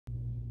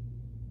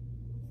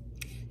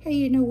Hey,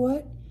 you know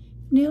what?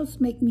 Nails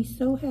make me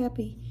so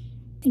happy.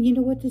 And you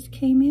know what this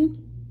came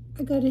in?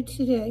 I got it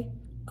today,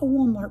 a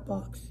Walmart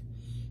box.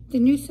 The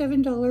new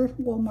 $7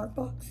 Walmart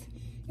box.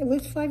 It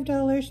was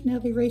 $5, now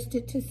they raised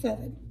it to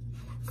 $7.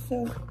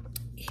 So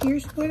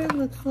here's what it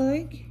looks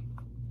like.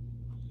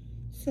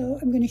 So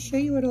I'm going to show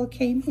you what all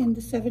came in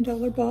the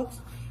 $7 box.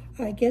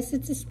 I guess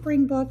it's a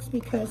spring box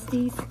because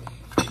these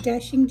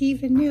Dachshund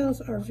Diva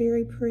nails are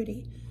very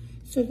pretty.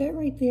 So that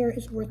right there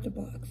is worth the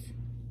box.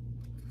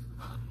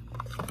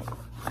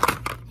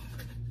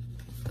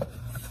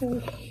 So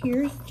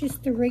here's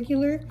just the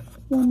regular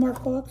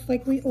Walmart box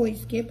like we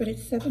always get, but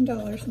it's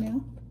 $7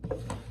 now.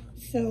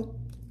 So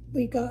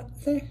we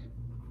got the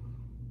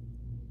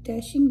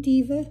Dachshund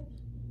Diva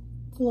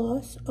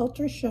Gloss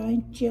Ultra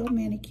Shine Gel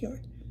Manicure.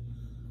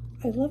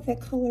 I love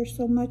that color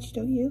so much,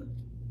 don't you?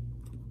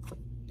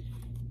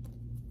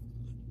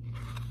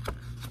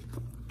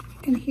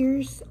 And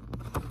here's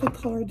the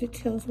card that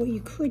tells what you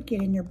could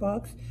get in your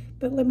box.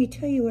 But let me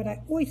tell you what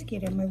I always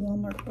get in my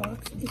Walmart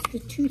box is the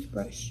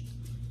toothbrush.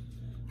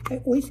 I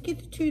always get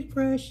the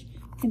toothbrush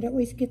and I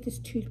always get this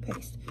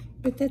toothpaste.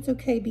 But that's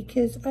okay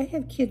because I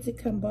have kids that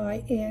come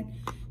by and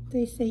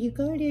they say, you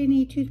got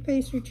any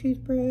toothpaste or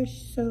toothbrush?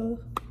 So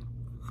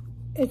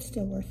it's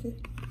still worth it.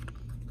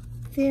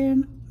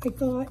 Then I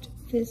got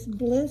this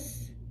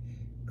Bliss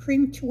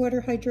Cream to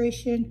Water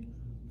Hydration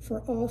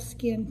for all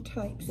skin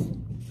types.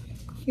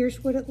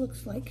 Here's what it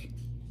looks like.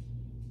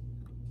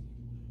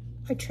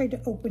 I tried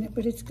to open it,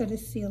 but it's got a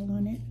seal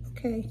on it,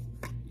 okay?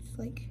 It's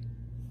like...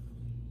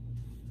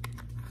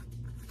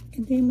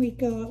 And then we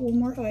got one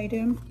more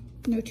item.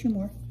 No, two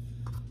more.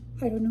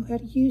 I don't know how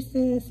to use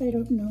this. I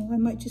don't know. I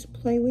might just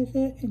play with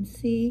it and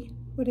see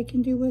what I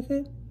can do with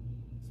it.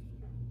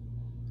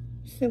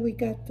 So we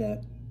got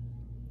the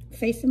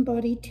face and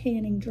body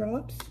tanning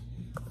drops.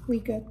 We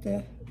got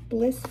the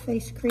Bliss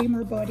face cream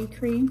or body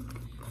cream.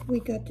 We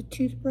got the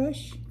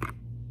toothbrush,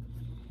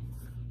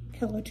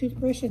 Hello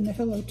toothbrush, and the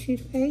Hello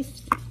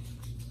toothpaste.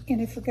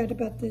 And I forgot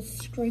about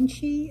this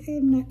scrunchie.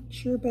 I'm not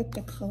sure about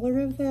the color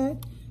of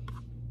that.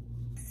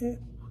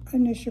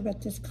 I'm not sure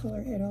about this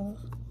color at all.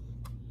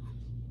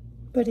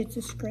 But it's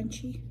a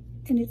scrunchie.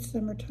 And it's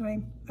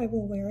summertime. I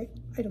will wear it.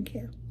 I don't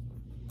care.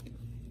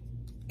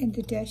 And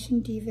the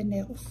Dachshund Diva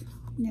nails.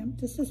 Now,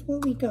 this is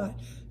what we got.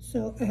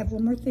 So I have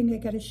one more thing I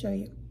got to show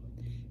you.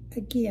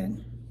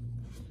 Again,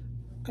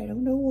 I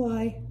don't know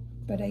why,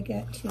 but I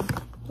got two.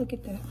 Look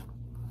at that.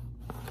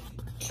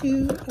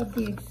 Two of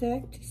the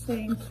exact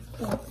same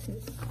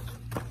boxes.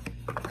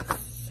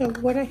 So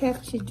what I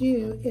have to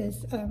do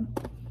is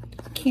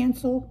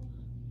cancel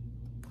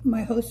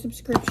my host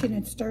subscription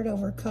and start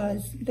over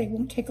because they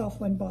won't take off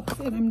one box,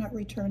 and I'm not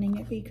returning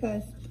it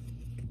because,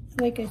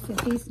 like I said,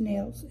 these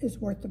nails is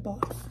worth the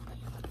box.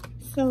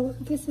 So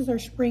this is our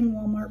spring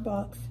Walmart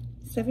box,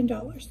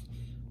 $7.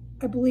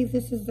 I believe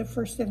this is the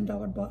first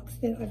 $7 box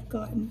that I've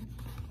gotten.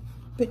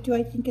 But do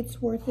I think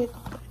it's worth it?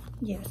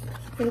 Yes,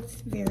 it's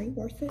very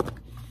worth it.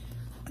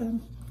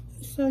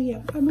 So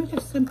yeah, I might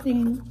have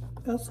something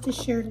else to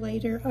share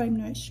later. I'm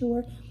not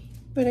sure.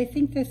 But I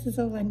think this is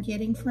all I'm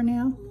getting for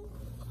now,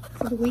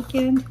 for the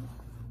weekend.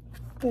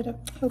 But I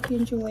hope you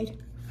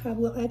enjoyed. I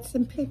will add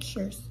some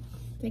pictures.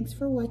 Thanks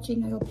for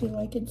watching. I hope you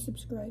like and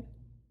subscribe.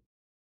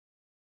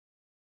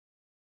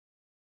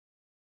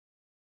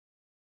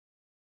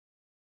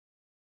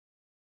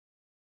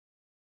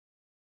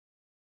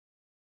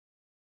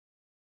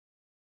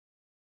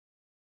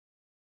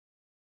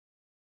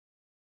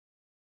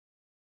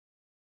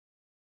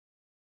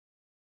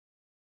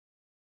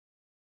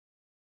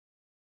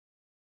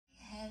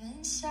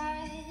 Heaven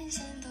sighs,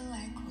 and though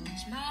I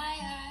close my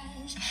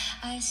eyes,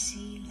 I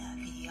see la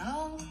vie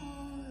en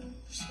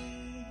rose.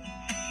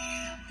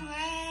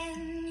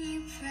 When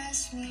you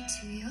press me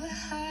to your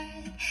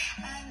heart,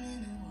 I'm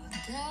in a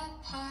world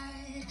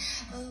apart,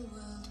 a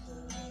world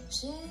where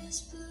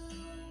roses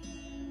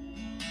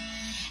bloom.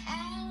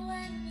 And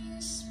when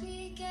you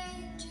speak,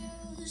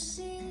 angels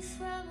sing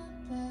from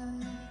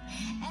above.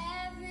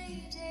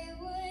 Everyday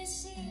words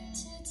seem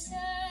to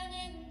turn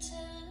into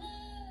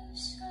love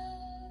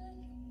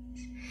songs.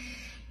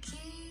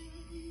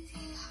 Give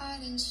your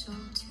heart and soul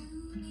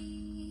to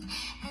me,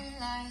 and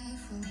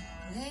life will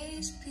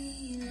always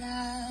be